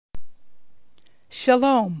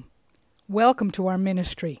Shalom. Welcome to our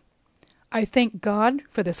ministry. I thank God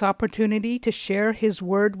for this opportunity to share His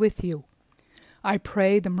Word with you. I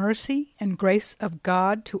pray the mercy and grace of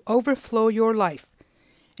God to overflow your life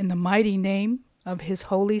in the mighty name of His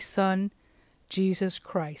Holy Son, Jesus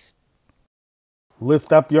Christ.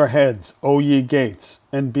 Lift up your heads, O ye gates,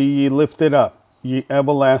 and be ye lifted up, ye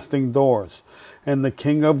everlasting doors, and the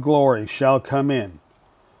King of glory shall come in.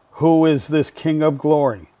 Who is this King of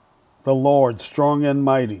glory? The Lord strong and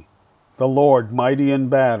mighty, the Lord mighty in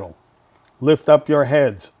battle. Lift up your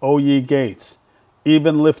heads, O ye gates,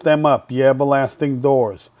 even lift them up, ye everlasting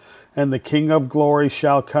doors, and the King of glory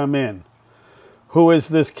shall come in. Who is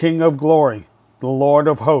this King of glory? The Lord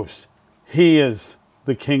of hosts. He is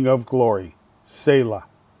the King of glory. Selah.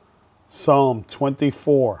 Psalm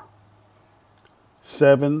 24,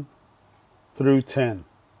 7 through 10.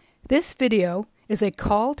 This video is a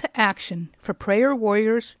call to action for prayer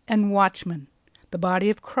warriors and watchmen, the body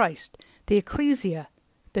of Christ, the ecclesia,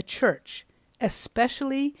 the church,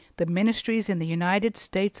 especially the ministries in the United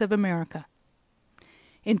States of America.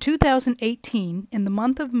 In 2018, in the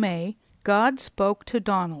month of May, God spoke to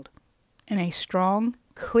Donald. In a strong,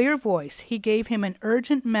 clear voice, He gave him an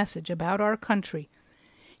urgent message about our country.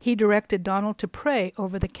 He directed Donald to pray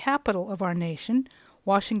over the capital of our nation,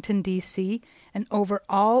 Washington, D.C., and over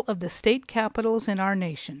all of the state capitals in our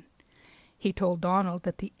nation. He told Donald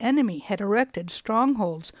that the enemy had erected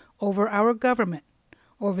strongholds over our government,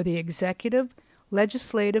 over the executive,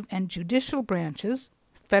 legislative, and judicial branches,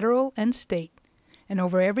 federal and state, and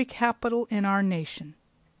over every capital in our nation.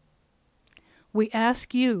 We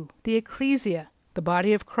ask you, the ecclesia, the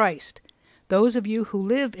body of Christ, those of you who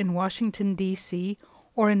live in Washington, D.C.,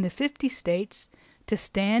 or in the 50 states, to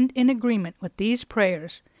stand in agreement with these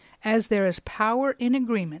prayers, as there is power in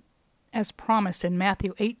agreement, as promised in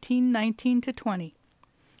Matthew 18:19-20,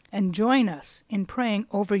 and join us in praying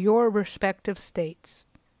over your respective states.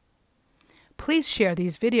 Please share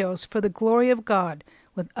these videos for the glory of God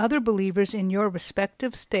with other believers in your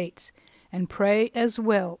respective states, and pray as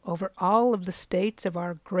well over all of the states of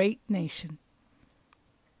our great nation.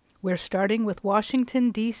 We're starting with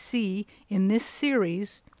Washington, D.C. in this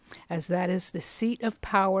series, as that is the seat of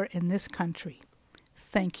power in this country.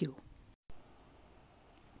 Thank you.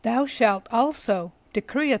 Thou shalt also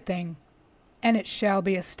decree a thing, and it shall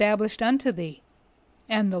be established unto thee,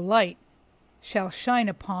 and the light shall shine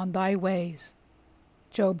upon thy ways.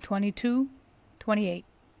 Job 22:28.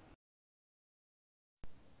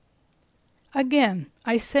 Again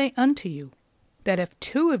I say unto you, that if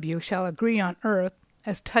two of you shall agree on earth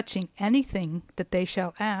as touching anything that they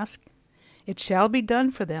shall ask, it shall be done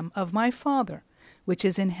for them of my Father which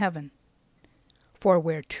is in heaven. For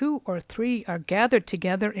where 2 or 3 are gathered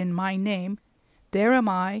together in my name, there am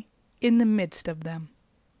I in the midst of them.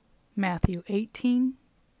 Matthew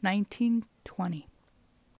 18:19-20.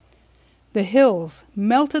 The hills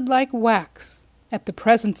melted like wax at the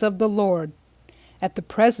presence of the Lord, at the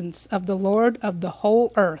presence of the Lord of the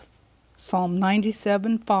whole earth. Psalm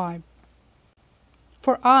 97:5.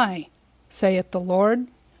 For I, saith the Lord,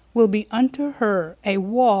 will be unto her a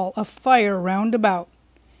wall of fire round about,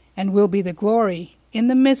 and will be the glory in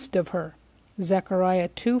the midst of her. Zechariah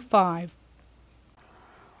 2:5.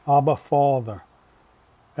 Abba, Father,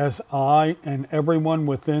 as I and everyone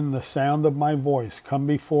within the sound of my voice come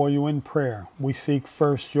before you in prayer, we seek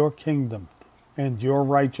first your kingdom and your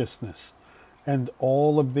righteousness, and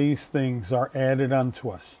all of these things are added unto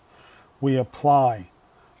us. We apply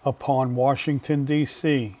upon Washington,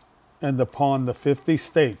 D.C., and upon the 50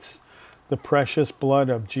 states the precious blood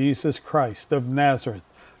of Jesus Christ of Nazareth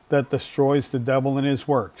that destroys the devil and his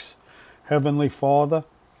works. Heavenly Father,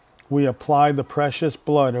 we apply the precious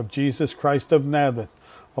blood of Jesus Christ of Nazareth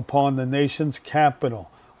upon the nation's capital,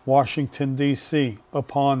 Washington, D.C.,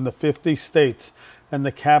 upon the 50 states and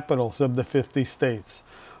the capitals of the 50 states,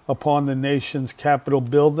 upon the nation's Capitol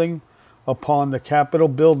building, upon the Capitol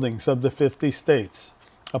buildings of the 50 states,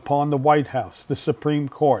 upon the White House, the Supreme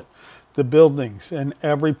Court, the buildings, and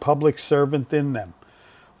every public servant in them.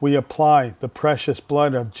 We apply the precious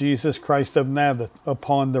blood of Jesus Christ of Nazareth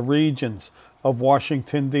upon the regions of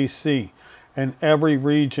Washington, D.C., and every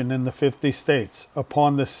region in the 50 states,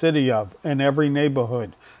 upon the city of and every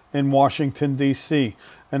neighborhood in Washington, D.C.,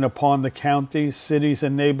 and upon the counties, cities,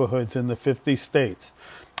 and neighborhoods in the 50 states,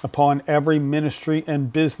 upon every ministry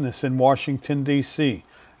and business in Washington, D.C.,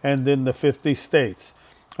 and in the 50 states,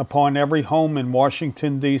 upon every home in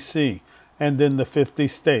Washington, D.C., and in the 50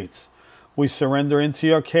 states. We surrender into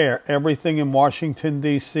your care everything in Washington,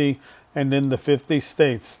 D.C., and in the 50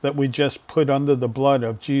 states that we just put under the blood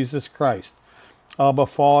of Jesus Christ. Abba,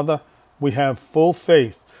 Father, we have full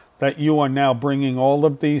faith that you are now bringing all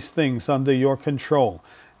of these things under your control.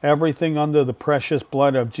 Everything under the precious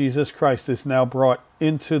blood of Jesus Christ is now brought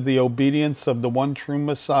into the obedience of the one true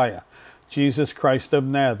Messiah, Jesus Christ of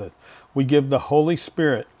Nazareth. We give the Holy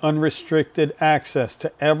Spirit unrestricted access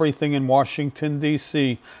to everything in Washington,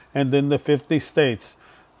 D.C. and in the 50 states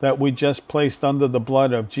that we just placed under the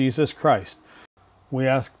blood of Jesus Christ. We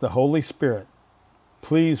ask the Holy Spirit,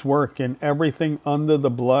 please work in everything under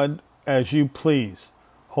the blood as you please.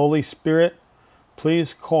 Holy Spirit,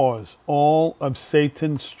 please cause all of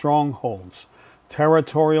Satan's strongholds,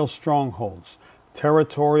 territorial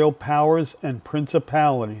powers and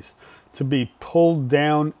principalities to be pulled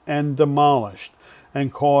down and demolished,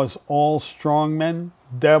 and cause all strongmen,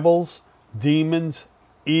 devils, demons,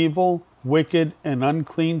 evil, wicked, and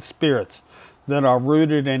unclean spirits that are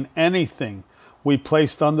rooted in anything we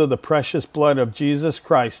placed under the precious blood of Jesus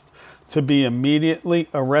Christ to be immediately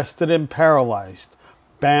arrested and paralyzed,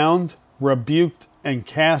 bound, rebuked, and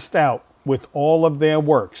cast out with all of their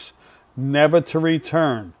works, never to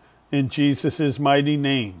return, in Jesus' mighty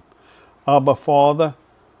name. Abba, Father,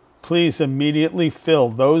 please immediately fill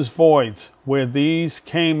those voids where these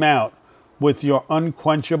came out with your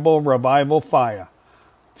unquenchable revival fire.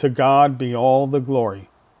 To God be all the glory.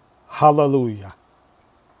 Hallelujah.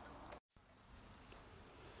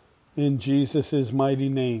 In Jesus' mighty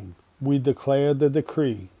name, we declare the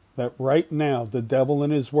decree that right now the devil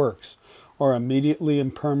and his works are immediately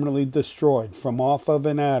and permanently destroyed from off of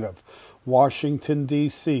and out of Washington,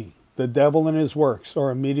 D.C. The devil and his works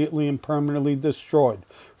are immediately and permanently destroyed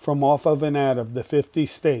from off of and out of the 50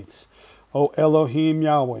 states. O Elohim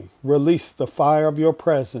Yahweh, release the fire of your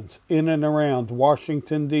presence in and around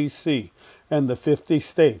Washington, D.C. and the 50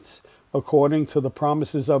 states, according to the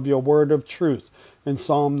promises of your word of truth in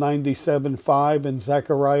Psalm 97:5 and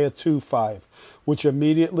Zechariah 2:5, which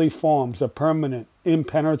immediately forms a permanent,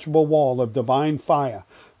 impenetrable wall of divine fire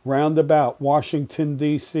round about Washington,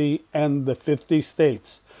 D.C. and the 50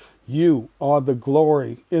 states. You are the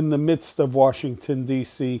glory in the midst of Washington,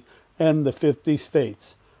 D.C. and the 50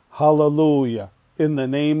 states. Hallelujah. In the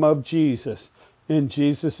name of Jesus, in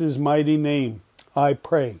Jesus' mighty name, I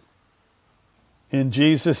pray. In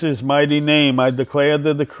Jesus' mighty name, I declare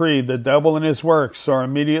the decree, the devil and his works are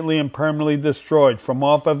immediately and permanently destroyed from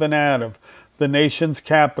off of and out of the nation's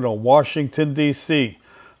capital, Washington, D.C.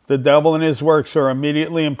 The devil and his works are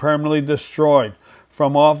immediately and permanently destroyed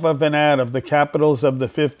from off of and out of the capitals of the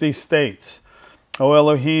 50 states. O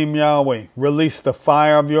Elohim Yahweh, release the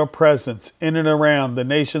fire of your presence in and around the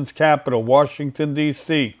nation's capital, Washington,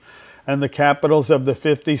 D.C., and the capitals of the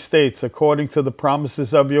 50 states, according to the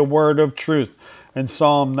promises of your word of truth in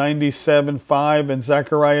Psalm 97:5 and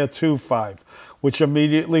Zechariah 2:5, which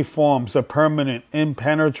immediately forms a permanent,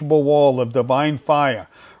 impenetrable wall of divine fire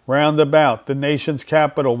round about the nation's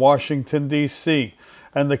capital, Washington, D.C.,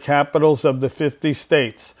 and the capitals of the 50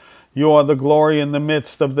 states. You are the glory in the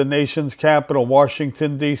midst of the nation's capital,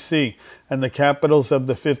 Washington, D.C., and the capitals of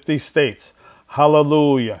the 50 states.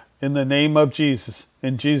 Hallelujah. In the name of Jesus,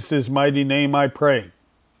 in Jesus' mighty name I pray.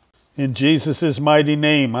 In Jesus' mighty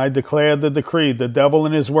name, I declare the decree, the devil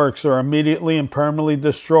and his works are immediately and permanently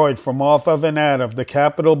destroyed from off of and out of the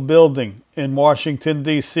Capitol building in Washington,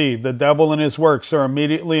 D.C. The devil and his works are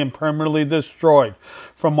immediately and permanently destroyed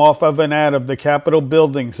from off of and out of the Capitol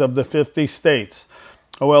buildings of the 50 states.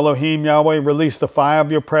 O Elohim Yahweh, release the fire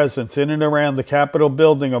of your presence in and around the Capitol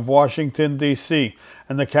building of Washington, D.C.,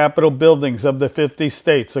 and the Capitol buildings of the 50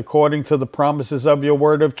 states, according to the promises of your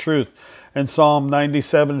word of truth in Psalm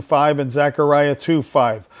 97:5 and Zechariah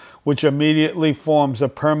 2:5, which immediately forms a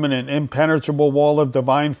permanent, impenetrable wall of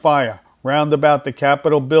divine fire round about the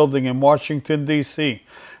Capitol building in Washington, D.C.,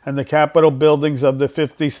 and the Capitol buildings of the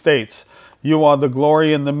 50 states. You are the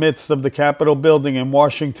glory in the midst of the Capitol building in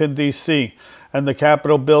Washington, D.C., and the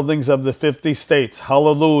Capitol buildings of the 50 states.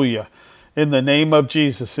 Hallelujah. In the name of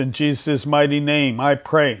Jesus, in Jesus' mighty name, I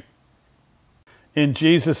pray. In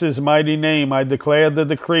Jesus' mighty name, I declare the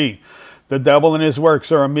decree. The devil and his works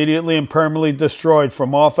are immediately and permanently destroyed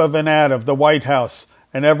from off of and out of the White House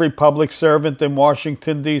and every public servant in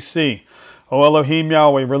Washington, D.C. O Elohim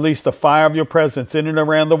Yahweh, release the fire of your presence in and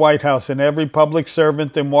around the White House and every public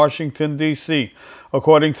servant in Washington, D.C.,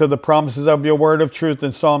 according to the promises of your word of truth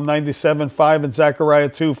in Psalm 97:5 and Zechariah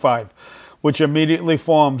 2:5, which immediately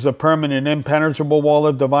forms a permanent, impenetrable wall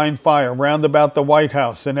of divine fire round about the White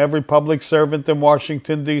House and every public servant in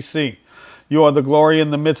Washington, D.C. You are the glory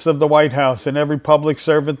in the midst of the White House and every public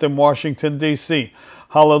servant in Washington, D.C.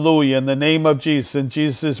 Hallelujah. In the name of Jesus, in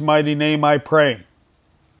Jesus' mighty name I pray.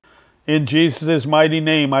 In Jesus' mighty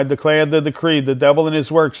name I declare the decree. The devil and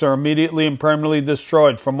his works are immediately and permanently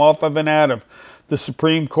destroyed from off of and out of the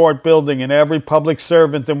Supreme Court building, and every public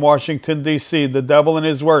servant in Washington, D.C. The devil and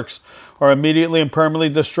his works are immediately and permanently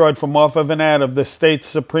destroyed from off of and out of the state's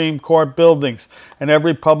Supreme Court buildings, and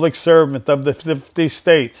every public servant of the 50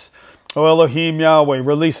 states. O Elohim Yahweh,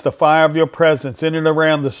 release the fire of your presence in and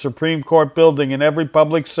around the Supreme Court building and every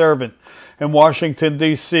public servant in Washington,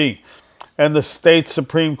 D.C., and the state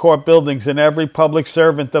Supreme Court buildings and every public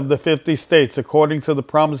servant of the 50 states, according to the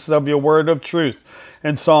promises of your word of truth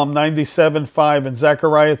in Psalm 97:5 and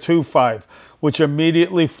Zechariah 2:5, which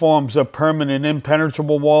immediately forms a permanent,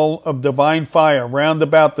 impenetrable wall of divine fire round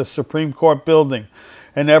about the Supreme Court building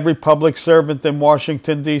and every public servant in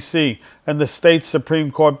Washington, D.C., and the state Supreme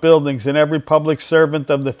Court buildings and every public servant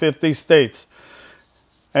of the 50 states.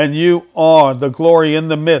 And you are the glory in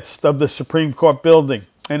the midst of the Supreme Court building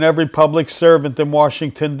and every public servant in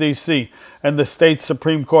Washington, D.C., and the state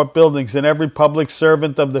Supreme Court buildings and every public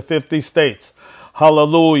servant of the 50 states.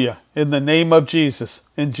 Hallelujah. In the name of Jesus.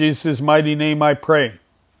 In Jesus' mighty name I pray.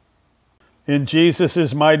 In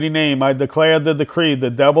Jesus' mighty name I declare the decree. The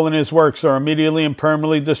devil and his works are immediately and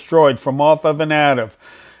permanently destroyed from off of and out of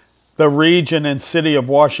the region and city of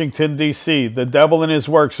Washington, D.C. The devil and his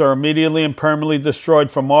works are immediately and permanently destroyed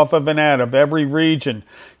from off of and out of every region,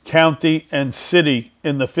 county, and city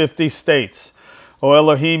in the 50 states. O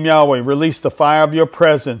Elohim Yahweh, release the fire of your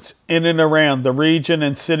presence in and around the region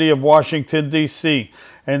and city of Washington, D.C.,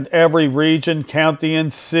 and every region, county,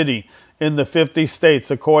 and city in the 50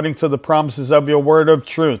 states, according to the promises of your word of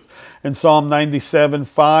truth in Psalm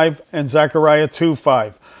 97:5 and Zechariah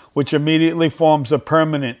 2:5, which immediately forms a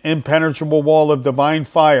permanent, impenetrable wall of divine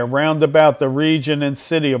fire round about the region and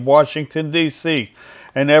city of Washington, D.C.,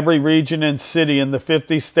 and every region and city in the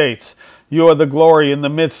 50 states. You are the glory in the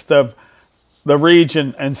midst of the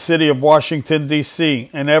region and city of Washington, D.C.,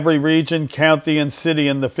 and every region, county, and city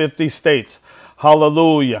in the 50 states.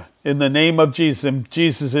 Hallelujah. In the name of Jesus, in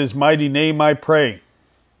Jesus' mighty name I pray.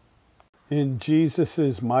 In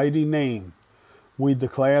Jesus' mighty name, we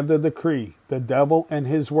declare the decree. The devil and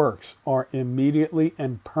his works are immediately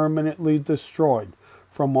and permanently destroyed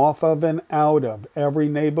from off of and out of every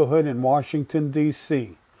neighborhood in Washington,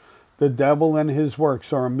 D.C. The devil and his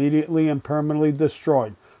works are immediately and permanently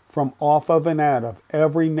destroyed from off of and out of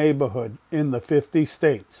every neighborhood in the 50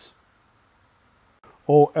 states.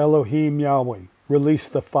 O Elohim Yahweh, release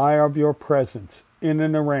the fire of your presence in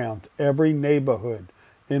and around every neighborhood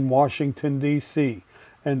in Washington, D.C.,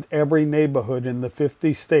 and every neighborhood in the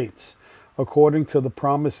 50 states, according to the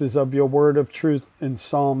promises of your word of truth in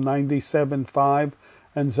Psalm 97:5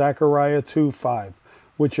 and Zechariah 2:5,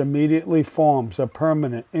 which immediately forms a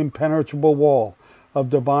permanent, impenetrable wall of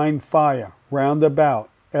divine fire round about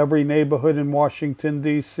every neighborhood in Washington,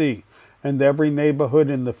 D.C., and every neighborhood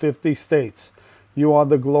in the 50 states. You are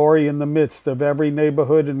the glory in the midst of every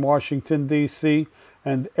neighborhood in Washington, D.C.,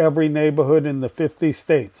 and every neighborhood in the 50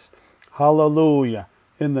 states. Hallelujah.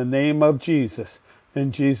 In the name of Jesus.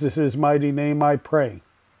 In Jesus' mighty name I pray.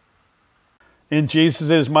 In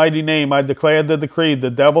Jesus' mighty name I declare the decree.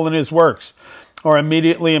 The devil and his works are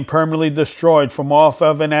immediately and permanently destroyed from off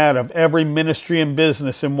of and out of every ministry and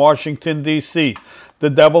business in Washington, D.C. The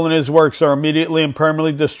devil and his works are immediately and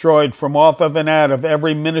permanently destroyed from off of and out of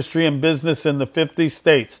every ministry and business in the 50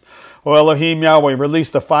 states. O Elohim Yahweh, release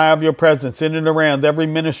the fire of your presence in and around every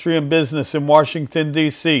ministry and business in Washington,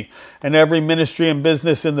 D.C., and every ministry and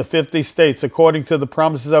business in the 50 states, according to the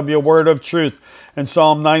promises of your word of truth in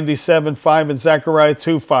Psalm 97:5 and Zechariah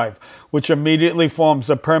 2:5, which immediately forms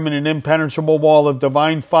a permanent, impenetrable wall of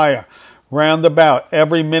divine fire round about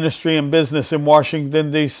every ministry and business in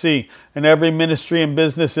Washington, D.C., and every ministry and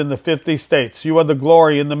business in the 50 states. You are the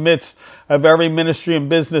glory in the midst of every ministry and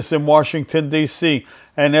business in Washington, D.C.,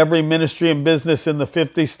 and every ministry and business in the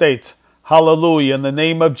 50 states. Hallelujah. In the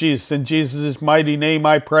name of Jesus, in Jesus' mighty name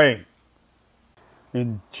I pray.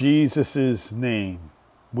 In Jesus' name,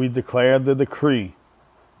 we declare the decree.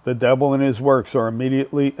 The devil and his works are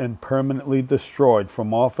immediately and permanently destroyed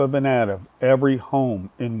from off of and out of every home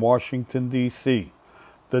in Washington, D.C.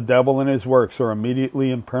 The devil and his works are immediately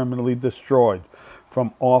and permanently destroyed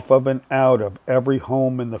from off of and out of every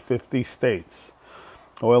home in the 50 states.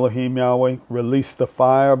 O Elohim Yahweh, release the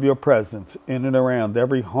fire of your presence in and around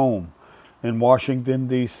every home in Washington,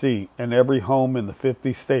 D.C., and every home in the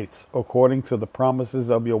 50 states, according to the promises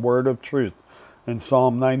of your word of truth in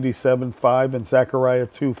Psalm 97:5 and Zechariah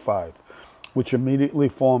 2:5, which immediately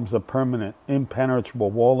forms a permanent, impenetrable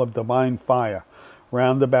wall of divine fire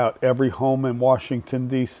round about every home in Washington,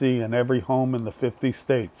 D.C., and every home in the 50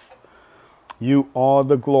 states. You are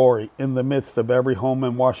the glory in the midst of every home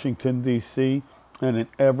in Washington, D.C., and in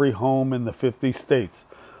every home in the 50 states.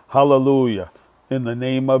 Hallelujah. in the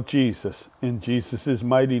name of Jesus. In Jesus'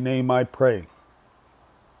 mighty name I pray.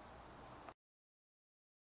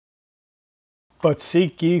 But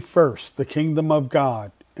seek ye first the kingdom of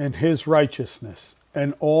God and his righteousness,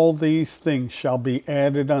 and all these things shall be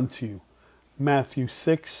added unto you. Matthew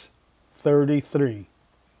 6:33.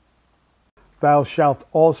 Thou shalt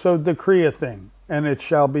also decree a thing, and it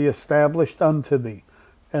shall be established unto thee,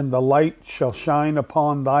 and the light shall shine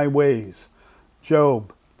upon thy ways.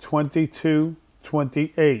 Job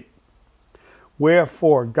 22:28.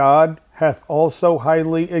 Wherefore God hath also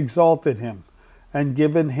highly exalted him, and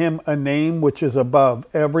given him a name which is above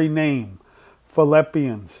every name.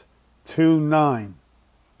 Philippians 2:9.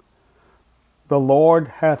 The Lord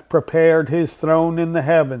hath prepared his throne in the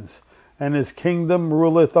heavens, and his kingdom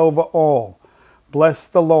ruleth over all. Bless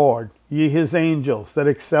the Lord, ye his angels, that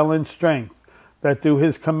excel in strength, that do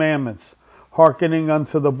his commandments, hearkening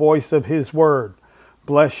unto the voice of his word.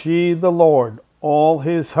 Bless ye the Lord, all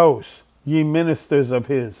his hosts, ye ministers of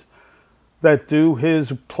his, that do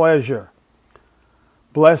his pleasure.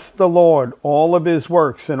 Bless the Lord, all of his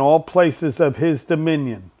works, in all places of his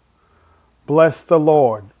dominion. Bless the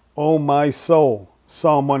Lord, O my soul.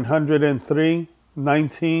 Psalm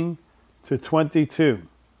 103:19-22.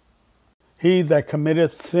 He that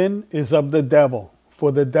committeth sin is of the devil,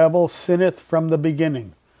 for the devil sinneth from the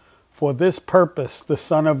beginning. For this purpose the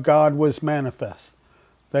Son of God was manifest,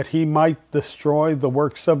 that he might destroy the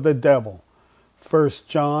works of the devil. 1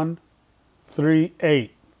 John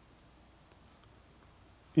 3:8.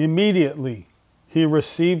 Immediately he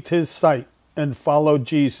received his sight and followed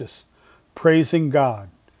Jesus, praising God.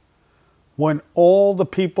 When all the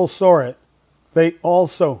people saw it, they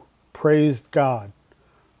also praised God.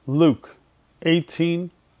 Luke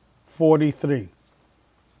 18:43.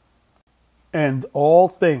 And all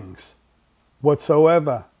things,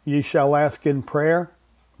 whatsoever ye shall ask in prayer,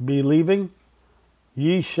 believing,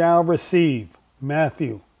 ye shall receive.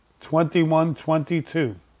 Matthew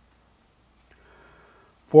 21:22.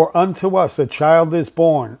 For unto us a child is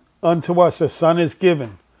born, unto us a son is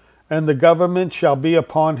given, and the government shall be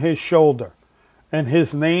upon his shoulder, and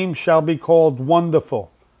his name shall be called Wonderful,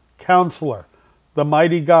 Counselor, the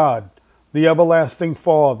Mighty God, the Everlasting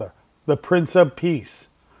Father, the Prince of Peace.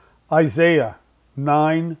 Isaiah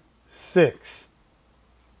 9:6.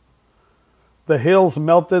 The hills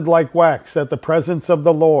melted like wax at the presence of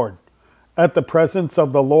the Lord, at the presence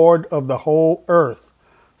of the Lord of the whole earth.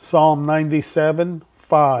 Psalm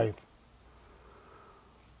 97:5.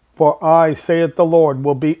 For I, saith the Lord,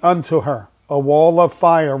 will be unto her a wall of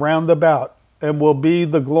fire round about, and will be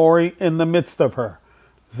the glory in the midst of her.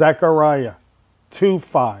 Zechariah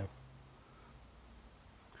 2:5.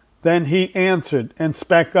 Then he answered and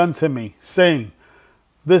spake unto me, saying,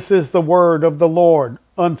 This is the word of the Lord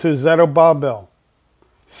unto Zerubbabel,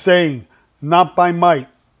 saying, Not by might,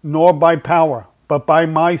 nor by power, but by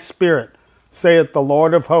my Spirit, saith the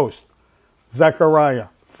Lord of hosts. Zechariah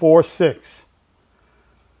 4:6.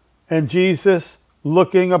 And Jesus,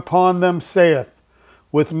 looking upon them, saith,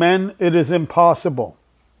 With men it is impossible,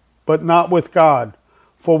 but not with God,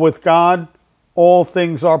 for with God all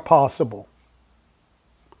things are possible.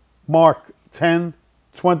 Mark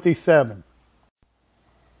 10:27.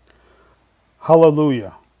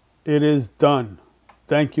 Hallelujah. It is done.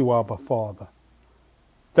 Thank you, Abba Father.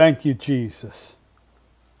 Thank you, Jesus.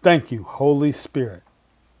 Thank you, Holy Spirit.